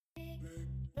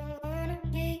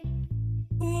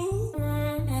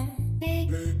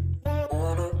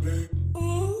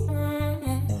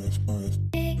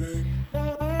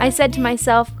I said to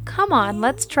myself, come on,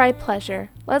 let's try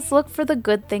pleasure. Let's look for the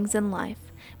good things in life.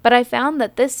 But I found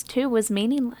that this too was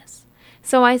meaningless.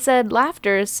 So I said,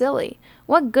 laughter is silly.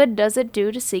 What good does it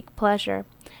do to seek pleasure?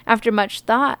 After much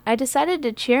thought, I decided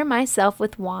to cheer myself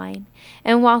with wine,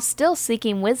 and while still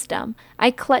seeking wisdom, I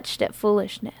clutched at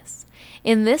foolishness.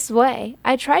 In this way,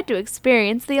 I tried to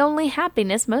experience the only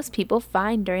happiness most people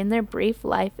find during their brief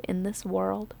life in this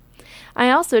world. I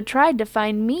also tried to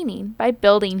find meaning by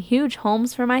building huge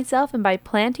homes for myself and by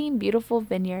planting beautiful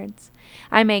vineyards.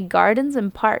 I made gardens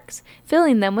and parks,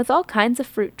 filling them with all kinds of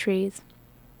fruit trees.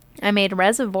 I made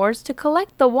reservoirs to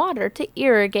collect the water to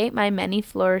irrigate my many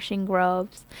flourishing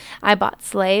groves. I bought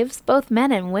slaves, both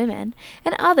men and women,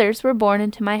 and others were born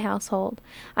into my household.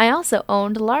 I also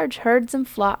owned large herds and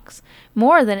flocks,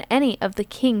 more than any of the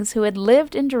kings who had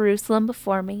lived in Jerusalem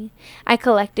before me. I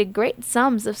collected great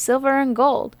sums of silver and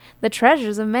gold, the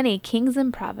treasures of many kings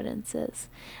and provinces.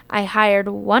 I hired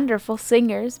wonderful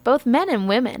singers, both men and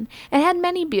women, and had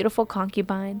many beautiful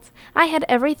concubines. I had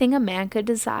everything a man could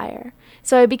desire.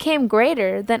 So I became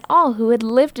greater than all who had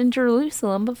lived in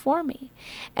Jerusalem before me,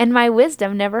 and my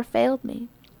wisdom never failed me.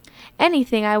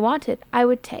 Anything I wanted, I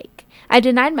would take. I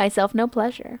denied myself no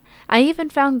pleasure. I even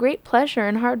found great pleasure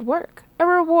in hard work, a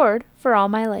reward for all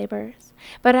my labors.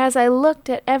 But as I looked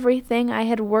at everything I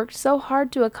had worked so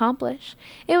hard to accomplish,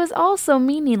 it was all so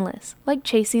meaningless, like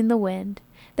chasing the wind.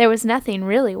 There was nothing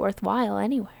really worthwhile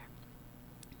anywhere.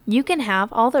 You can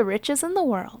have all the riches in the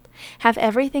world, have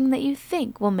everything that you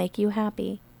think will make you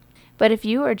happy. But if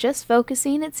you are just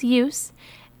focusing its use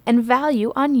and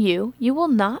value on you, you will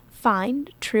not find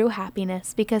true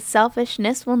happiness because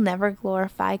selfishness will never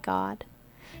glorify God.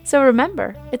 So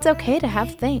remember, it's okay to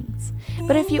have things,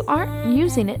 but if you aren't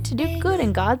using it to do good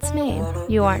in God's name,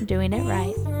 you aren't doing it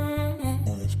right.